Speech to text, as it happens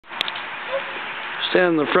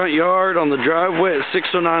Stand in the front yard on the driveway at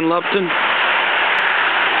 609 Lupton.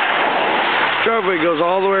 Driveway goes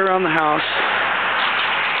all the way around the house.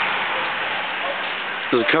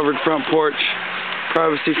 There's a covered front porch,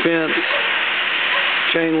 privacy fence,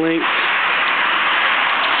 chain link.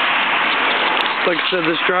 Like I said,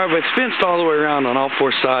 this driveway is fenced all the way around on all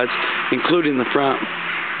four sides, including the front.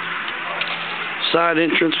 Side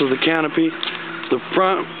entrance with a canopy. The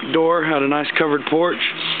front door had a nice covered porch.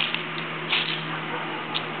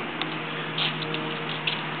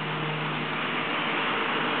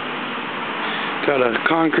 Got a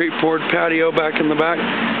concrete poured patio back in the back.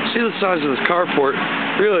 See the size of this carport?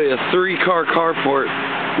 Really a 3-car carport,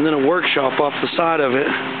 and then a workshop off the side of it.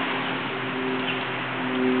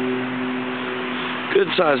 Good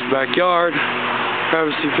sized backyard.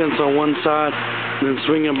 Privacy fence on one side, and then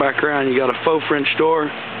swinging back around, you got a faux French door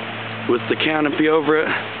with the canopy over it.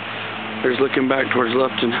 There's looking back towards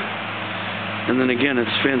Lupton, and then again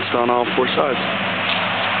it's fenced on all four sides.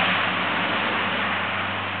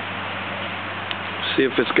 See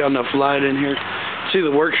if it's got enough light in here. See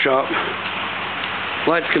the workshop.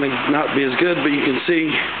 Light's gonna not be as good, but you can see